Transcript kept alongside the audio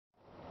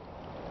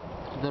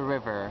The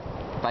River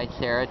by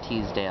Sara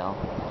Teasdale.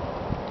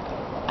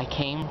 I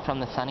came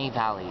from the sunny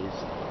valleys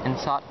and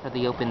sought for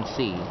the open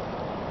sea,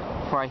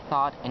 for I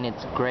thought in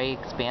its gray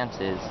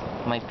expanses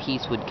my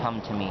peace would come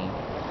to me.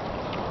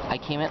 I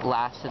came at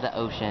last to the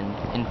ocean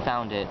and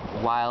found it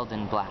wild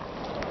and black,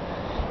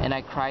 and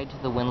I cried to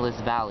the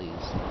windless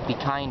valleys, "Be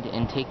kind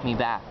and take me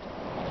back."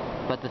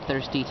 But the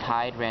thirsty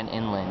tide ran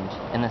inland,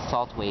 and the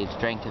salt waves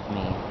drank of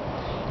me,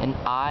 and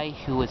I,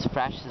 who was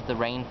fresh as the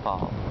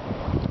rainfall,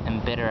 am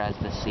bitter as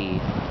the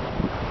sea.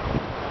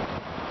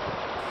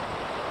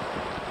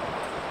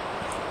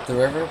 The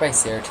River by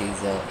Sara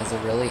Teasdale is a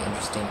really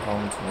interesting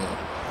poem to me.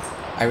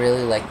 I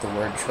really like the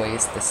word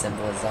choice, the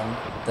symbolism,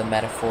 the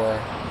metaphor,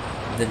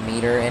 the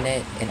meter in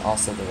it, and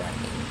also the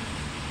rhyming.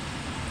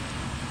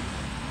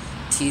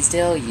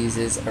 Teasdale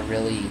uses a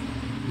really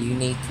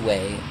unique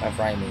way of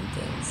rhyming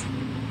things.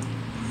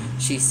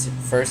 She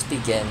first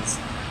begins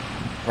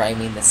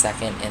rhyming the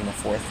second and the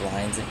fourth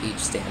lines of each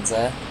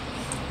stanza.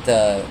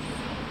 The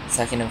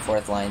second and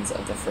fourth lines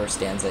of the first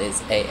stanza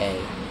is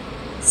AA.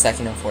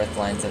 Second and fourth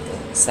lines of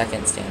the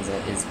second stanza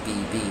is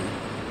BB.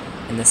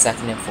 And the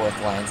second and fourth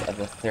lines of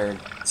the third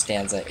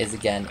stanza is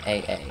again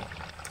AA.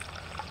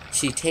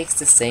 She takes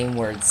the same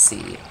word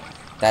C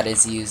that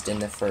is used in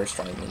the first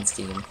rhyming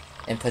scheme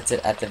and puts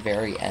it at the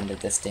very end of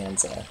the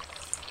stanza,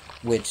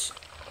 which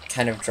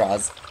kind of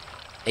draws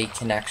a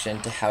connection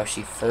to how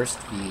she first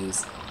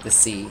views the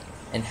sea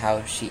and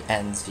how she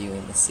ends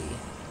viewing the sea.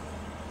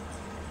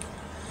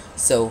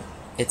 So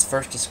it's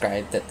first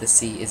described that the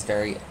sea is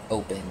very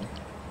open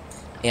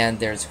and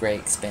there's great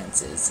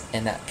expanses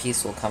and that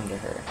peace will come to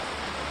her,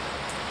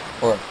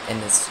 or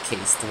in this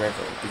case the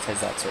river, because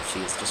that's what she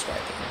is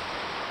describing.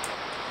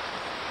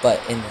 But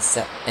in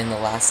the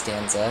last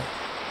stanza,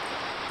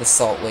 the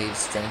salt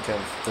waves drink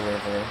of the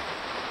river,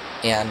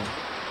 and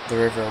the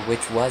river,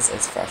 which was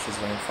as fresh as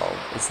rainfall,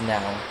 is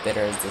now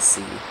bitter as the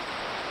sea.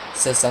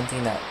 So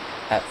something that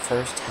at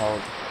first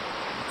held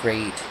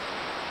great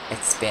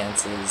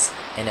expanses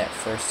and at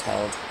first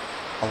held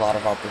a lot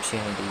of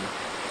opportunity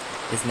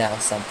is now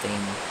something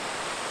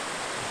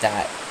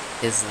that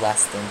is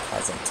less than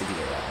pleasant to be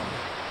around.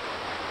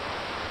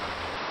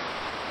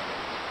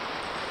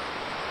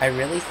 I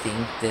really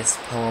think this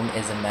poem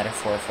is a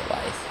metaphor for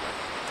life.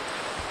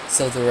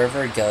 So the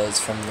river goes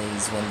from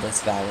these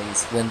windless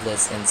valleys,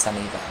 windless and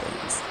sunny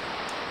valleys,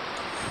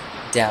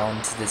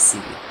 down to the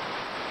sea.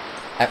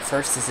 At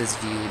first this is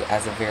viewed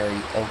as a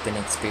very open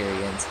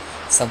experience,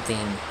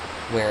 something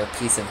where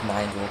peace of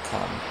mind will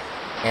come,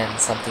 and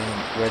something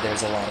where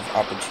there's a lot of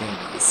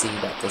opportunity to see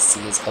that the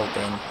sea is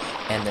open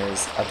and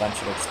there's a bunch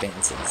of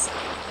expanses.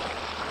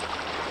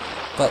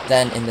 But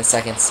then in the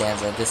second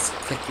stanza, this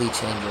quickly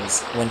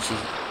changes.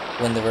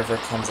 When the river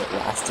comes at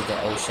last to the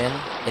ocean,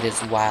 it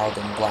is wild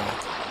and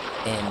black,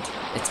 and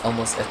it's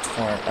almost a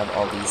torrent of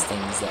all these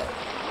things that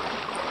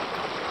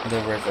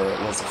the river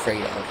was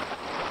afraid of.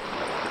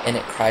 And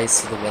it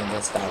cries to the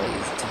windless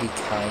valleys to be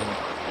kind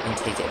and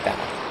take it back.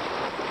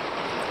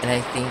 And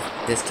I think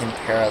this can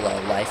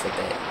parallel life a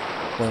bit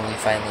when we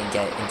finally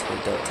get into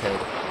adulthood,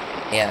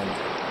 and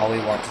all we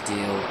want to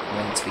do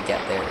once we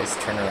get there is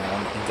turn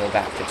around and go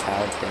back to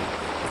childhood,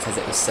 because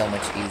it was so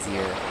much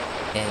easier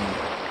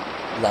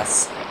and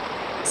less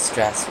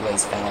stress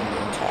was found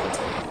in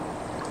childhood.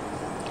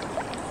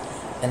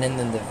 And then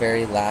in the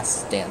very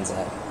last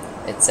stanza,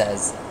 it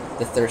says,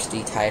 "The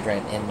thirsty tide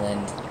ran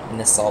inland, and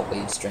the salt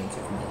waves drank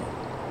of me."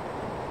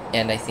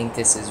 And I think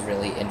this is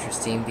really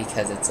interesting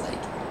because it's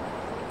like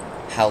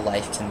how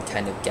life can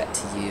kind of get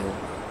to you,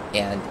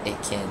 and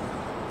it can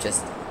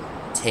just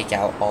take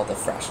out all the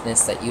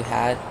freshness that you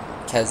had,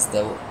 because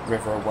the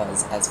river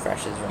was as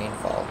fresh as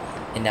rainfall,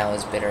 and now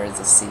as bitter as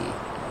the sea.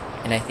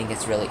 And I think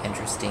it's really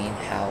interesting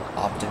how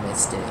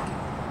optimistic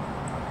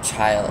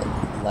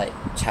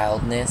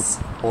childness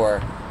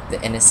or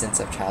the innocence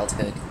of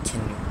childhood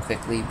can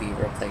quickly be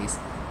replaced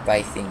by,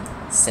 I think,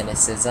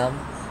 cynicism.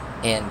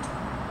 And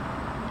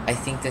I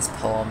think this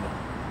poem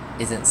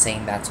isn't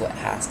saying that's what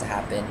has to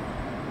happen,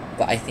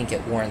 but I think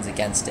it warns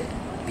against it,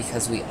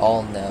 because we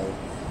all know,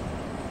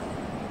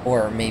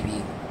 or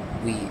maybe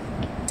we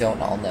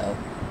don't all know,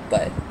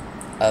 but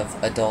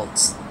of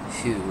adults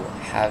who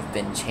have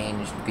been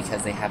changed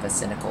because they have a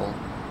cynical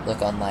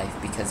look on life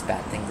because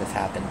bad things have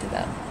happened to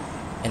them.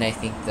 And I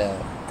think the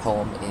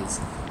poem is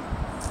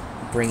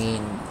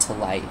bringing to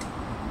light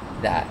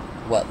that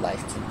what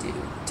life can do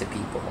to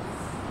people.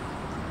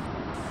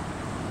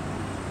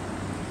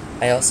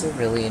 I also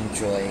really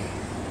enjoy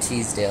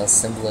Teasdale's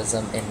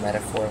symbolism and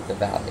metaphor of the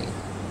valley.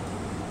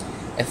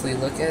 If we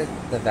look at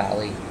the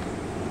valley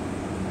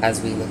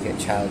as we look at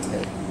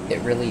childhood, it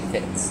really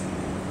fits.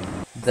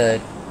 The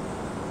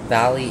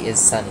valley is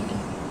sunny,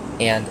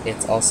 and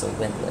it's also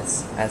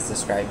windless, as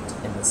described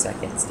in the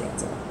second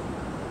stanza.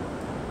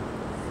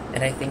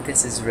 And I think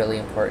this is really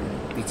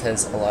important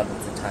because a lot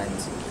of the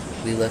times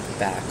we look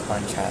back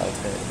on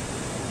childhood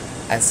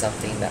as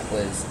something that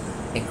was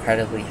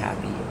incredibly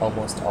happy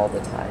almost all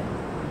the time,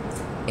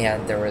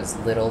 and there was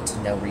little to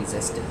no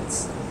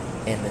resistance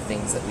in the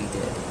things that we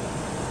did.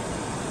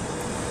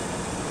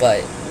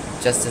 But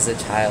just as a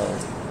child,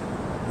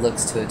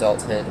 looks to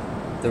adulthood,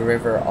 the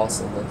river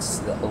also looks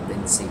to the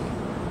open sea.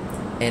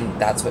 And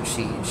that's what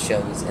she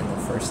shows in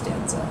the first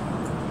stanza,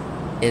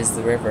 is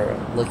the river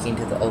looking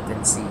to the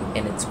open sea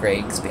in its gray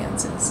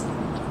expanses.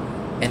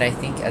 And I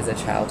think as a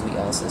child we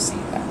also see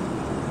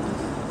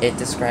that. It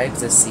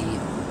describes the sea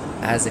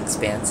as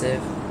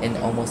expansive and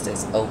almost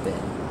as open,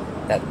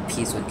 that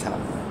peace would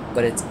come,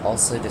 but it's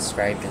also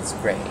described as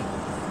gray,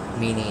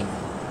 meaning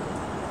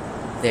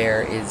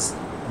there is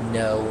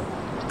no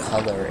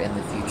color in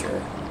the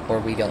future, or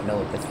we don't know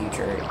what the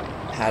future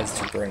has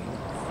to bring.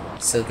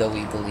 So though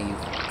we believe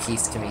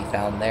peace can be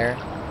found there,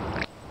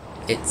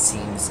 it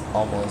seems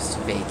almost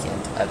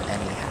vacant of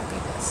any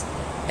happiness.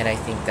 And I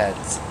think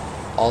that's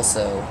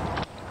also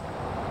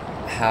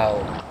how,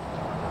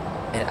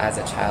 and as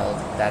a child,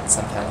 that's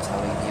sometimes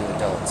how we view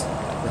adults,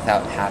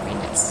 without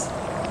happiness.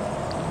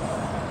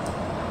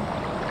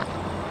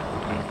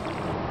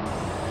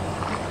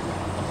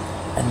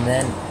 And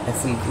then,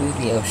 if we view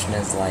the ocean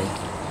as life,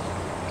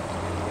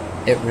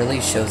 it really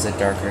shows a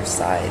darker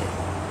side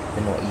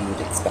than what you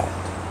would expect.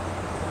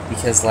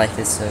 Because life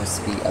is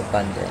supposed to be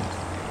abundant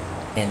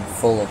and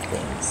full of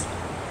things.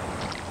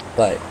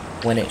 But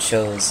when it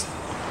shows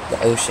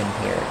the ocean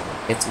here,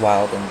 it's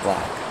wild and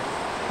black.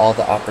 All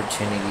the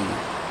opportunity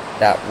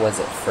that was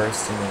at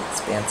first in the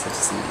expansive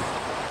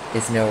sea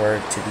is nowhere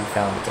to be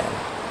found again.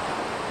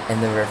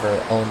 And the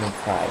river only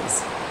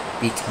cries,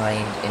 "Be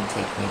kind and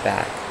take me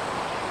back."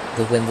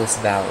 The windless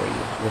valley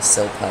was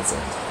so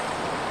pleasant.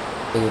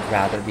 It would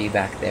rather be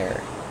back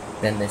there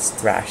than this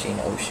thrashing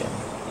ocean.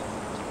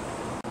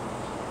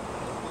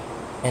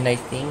 And I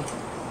think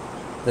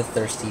the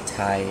thirsty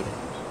tide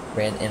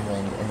ran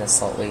inland and the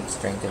salt waves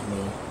drank of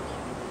me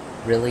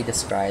really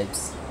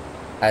describes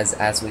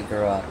as we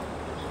grow up,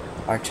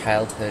 our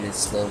childhood is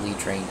slowly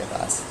drained of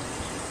us.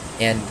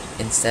 And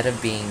instead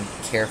of being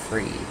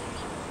carefree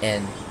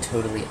and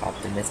totally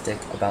optimistic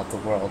about the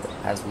world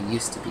as we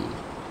used to be,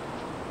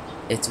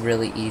 it's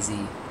really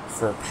easy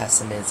for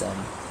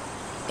pessimism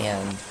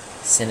and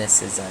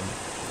cynicism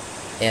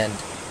and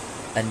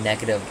a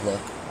negative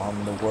look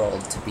on the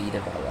world to be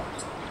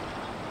developed.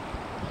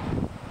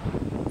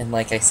 And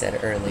like I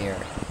said earlier,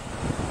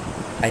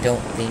 I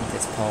don't think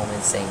this poem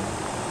is saying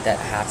that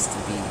has to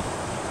be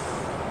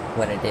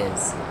what it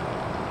is,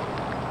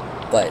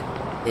 but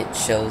it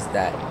shows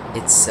that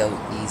it's so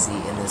easy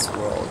in this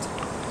world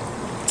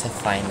to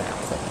find that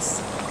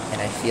place.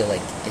 And I feel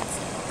like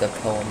the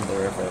poem The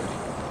River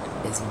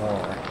is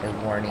more a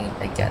warning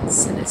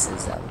against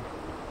cynicism,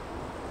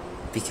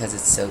 because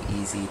it's so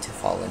easy to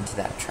fall into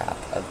that trap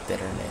of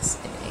bitterness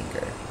and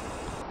anger.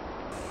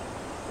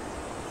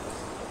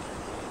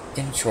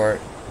 In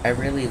short, I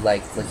really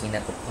liked looking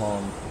at the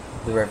poem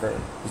The River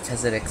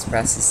because it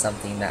expresses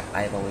something that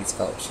I've always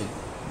felt should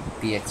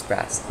be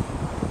expressed.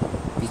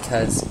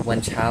 Because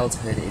when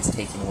childhood is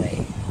taken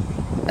away,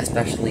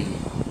 especially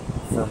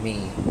for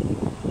me,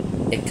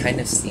 it kind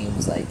of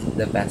seems like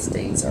the best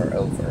days are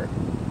over.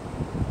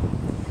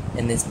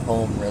 And this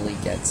poem really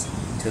gets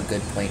to a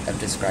good point of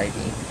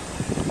describing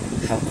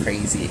how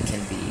crazy it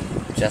can be,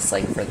 just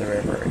like for the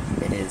river,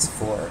 it is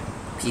for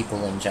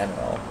people in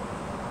general.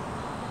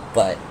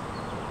 But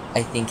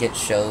I think it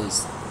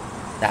shows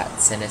that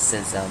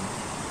cynicism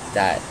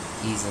that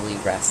easily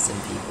rests in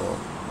people,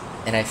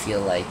 and I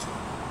feel like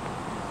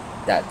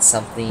that's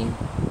something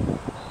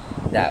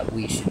that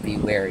we should be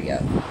wary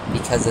of,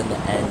 because in the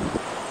end,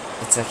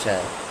 it's such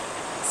a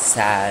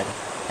sad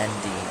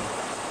ending,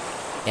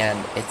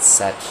 and it's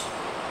such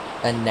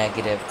a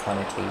negative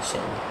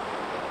connotation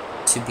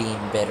to being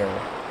bitter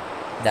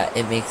that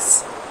it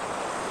makes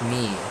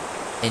me,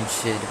 and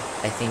should,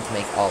 I think,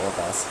 make all of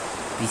us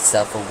be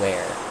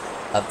self-aware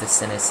of the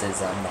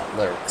cynicism that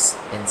lurks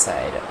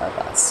inside of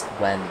us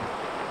when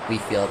we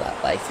feel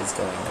that life is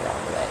going the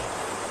wrong way.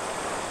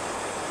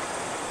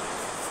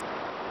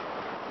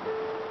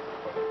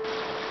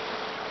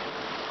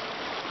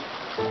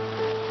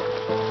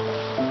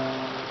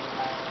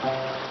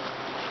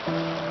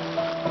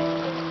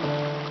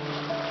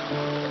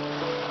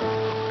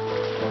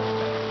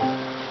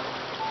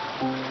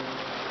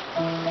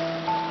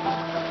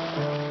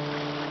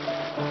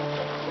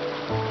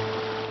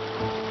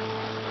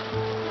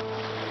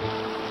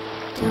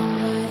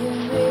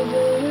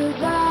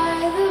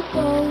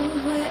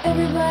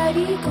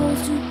 Everybody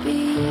goes to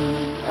be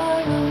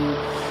alone,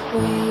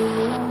 where you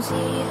won't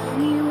see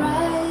any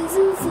rise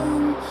and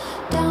sun.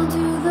 Down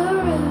to the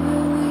river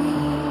we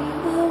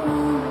will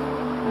run.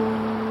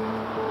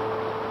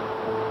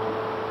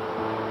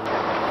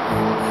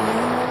 And by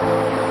the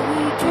water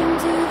we drink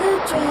to the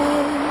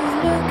dregs.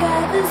 Look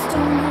at the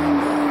stone on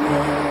the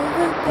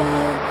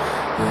riverbed.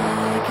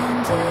 I can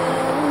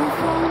tell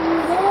from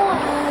the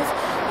eyes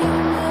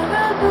you've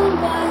never been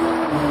by the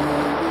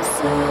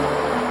riverside.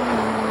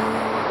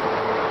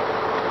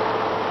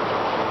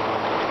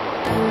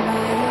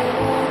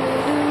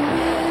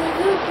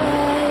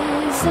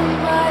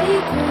 Somebody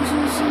calls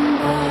you,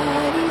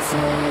 somebody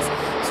says,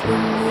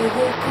 swim with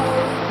the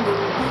current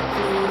and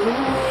float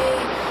away.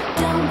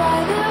 Down by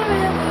the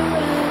river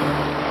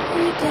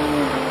every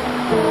day.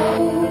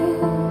 Oh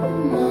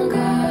my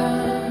God.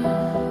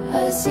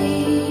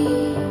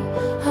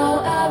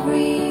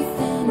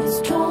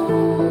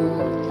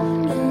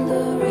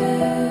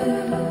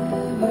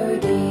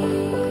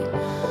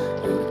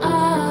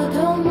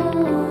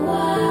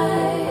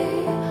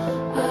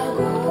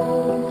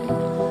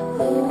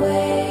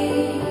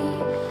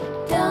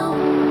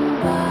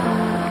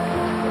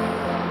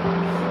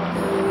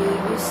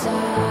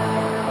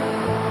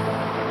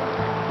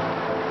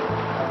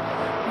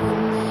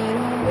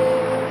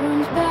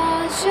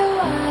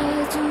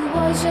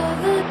 wash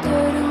off the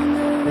dirt on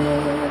the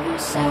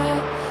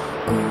riverside.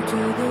 Go to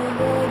the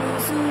water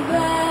so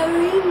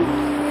very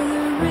near.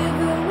 The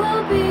river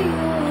will be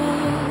your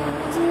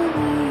eyes and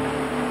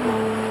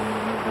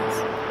ears.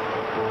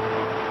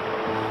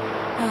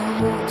 I'll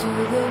walk to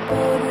the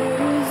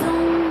border